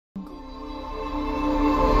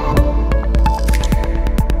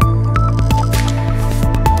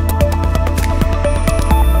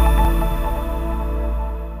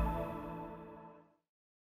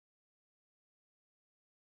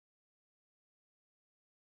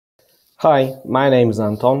Hi, my name is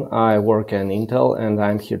Anton. I work in Intel and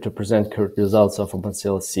I'm here to present current results of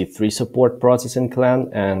OpenCL C 3 support process in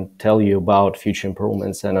CLANG and tell you about future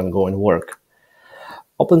improvements and ongoing work.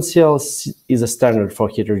 OpenCL C is a standard for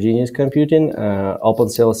heterogeneous computing.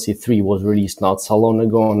 OpenCL C 3 was released not so long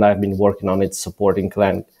ago and I've been working on its support in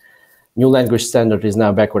CLANG. New language standard is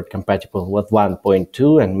now backward compatible with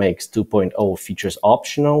 1.2 and makes 2.0 features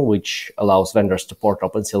optional, which allows vendors to port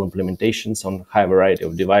OpenCL implementations on a high variety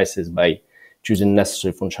of devices by choosing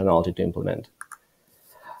necessary functionality to implement.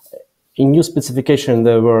 In new specification,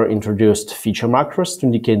 there were introduced feature markers to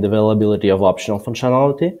indicate the availability of optional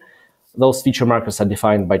functionality. Those feature markers are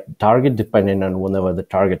defined by target depending on whether the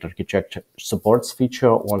target architecture supports feature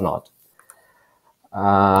or not.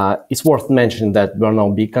 It's worth mentioning that there are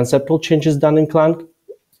no big conceptual changes done in CLANG,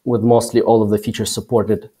 with mostly all of the features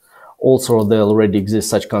supported. Also, there already exist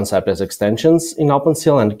such concepts as extensions in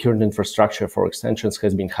OpenCL, and current infrastructure for extensions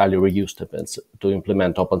has been highly reused to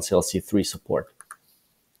implement OpenCL C 3 support.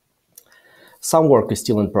 Some work is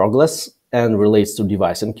still in progress and relates to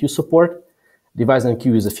device ENQUEUE support. Device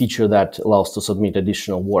ENQUEUE is a feature that allows to submit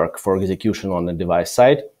additional work for execution on the device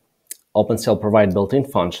side. OpenCL provides built-in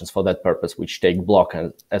functions for that purpose, which take block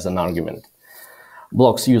as an argument.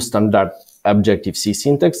 Blocks use standard Objective-C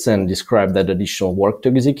syntax and describe that additional work to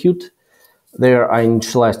execute. They are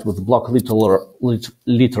initialized with block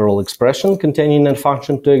literal expression containing a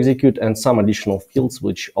function to execute and some additional fields,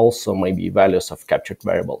 which also may be values of captured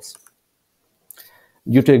variables.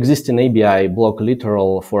 Due to existing ABI, block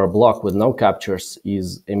literal for a block with no captures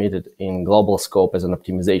is emitted in global scope as an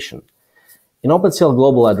optimization. In OpenCL,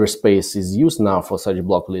 global address space is used now for such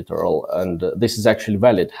block literal, and this is actually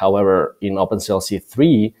valid. However, in OpenCL C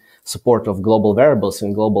 3, support of global variables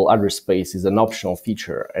in global address space is an optional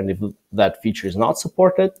feature, and if that feature is not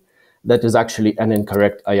supported, that is actually an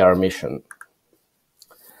incorrect IR emission.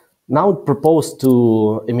 Now it proposed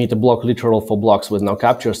to emit a block literal for blocks with no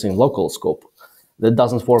captures in local scope. That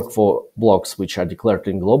doesn't work for blocks which are declared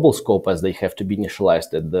in global scope, as they have to be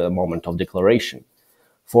initialized at the moment of declaration.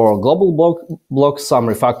 For global blocks, some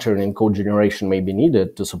refactoring in code generation may be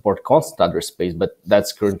needed to support constant address space, but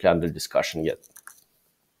that's currently under discussion yet.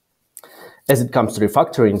 As it comes to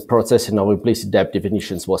refactoring, processing of implicit type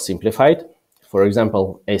definitions was simplified. For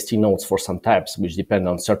example, AST nodes for some types which depend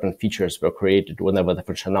on certain features were created whenever the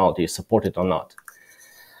functionality is supported or not.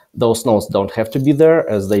 Those nodes don't have to be there,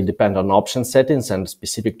 as they depend on option settings and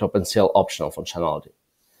specific to OpenCL optional functionality.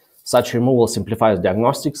 Such removal simplifies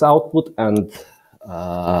diagnostics output and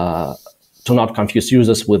to not confuse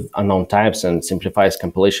users with unknown types, and simplifies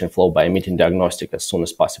compilation flow by emitting diagnostic as soon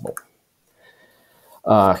as possible.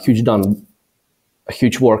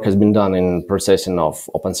 Huge work has been done in processing of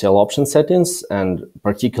OpenCL option settings, and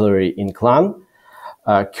particularly in CLANG.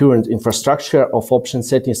 Current infrastructure of option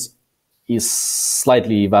settings is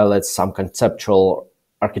slightly violates some conceptual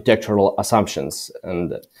architectural assumptions,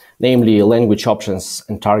 and namely language options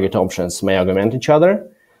and target options may augment each other.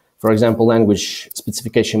 For example, language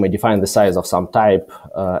specification may define the size of some type,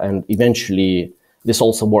 and eventually this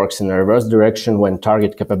also works in a reverse direction when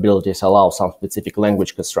target capabilities allow some specific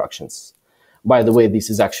language constructions. By the way,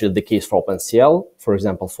 this is actually the case for OpenCL, for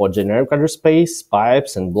example, for generic address space,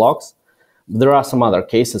 pipes, and blocks. But there are some other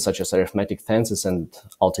cases, such as arithmetic fences and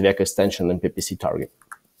Altivec extension and PPC target.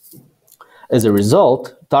 As a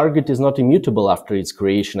result, target is not immutable after its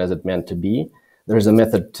creation as it meant to be. There is a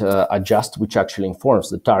method adjust which actually informs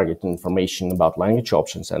the target information about language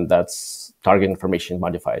options, and that's target information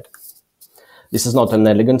modified. This is not an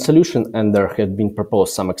elegant solution, and there have been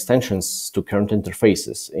proposed some extensions to current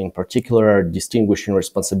interfaces, in particular distinguishing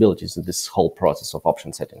responsibilities in this whole process of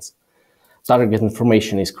option settings. Target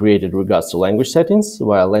information is created in regards to language settings,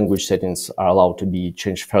 while language settings are allowed to be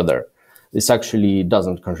changed further. This actually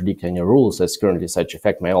doesn't contradict any rules, as currently such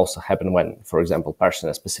effect may also happen when, for example, parsing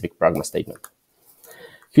a specific pragma statement.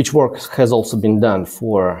 Huge work has also been done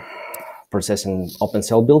for processing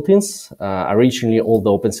OpenCL built-ins. Originally, all the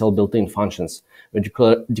OpenCL built-in functions were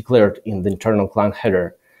declared in the internal CLANG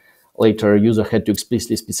header. Later, user had to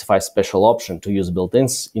explicitly specify special option to use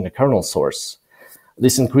built-ins in a kernel source.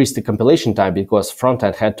 This increased the compilation time because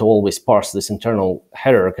frontend had to always parse this internal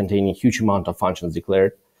header containing huge amount of functions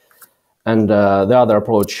declared. And the other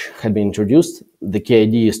approach had been introduced. The key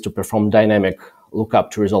idea is to perform dynamic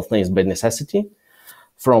lookup to resolve names by necessity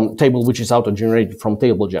from table which is auto-generated from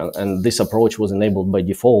TableGen, and this approach was enabled by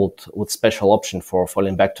default with special option for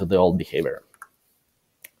falling back to the old behavior.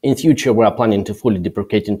 In future, we are planning to fully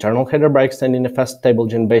deprecate internal header by extending a fast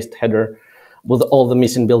TableGen-based header with all the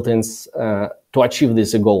missing built-ins. To achieve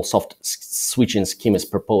this, a goal soft switching scheme is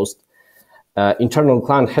proposed. Internal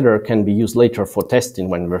CLANG header can be used later for testing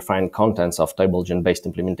when verifying contents of TableGen-based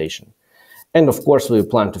implementation. And of course, we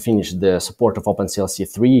plan to finish the support of OpenCL C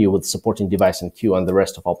 3 with supporting device ENQUEUE and the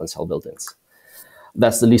rest of OpenCL build-ins.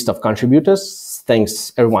 That's the list of contributors.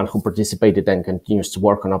 Thanks everyone who participated and continues to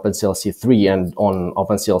work on OpenCL C 3 and on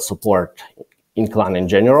OpenCL support in CLANG in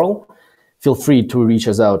general. Feel free to reach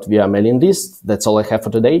us out via mailing list. That's all I have for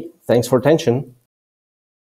today. Thanks for attention.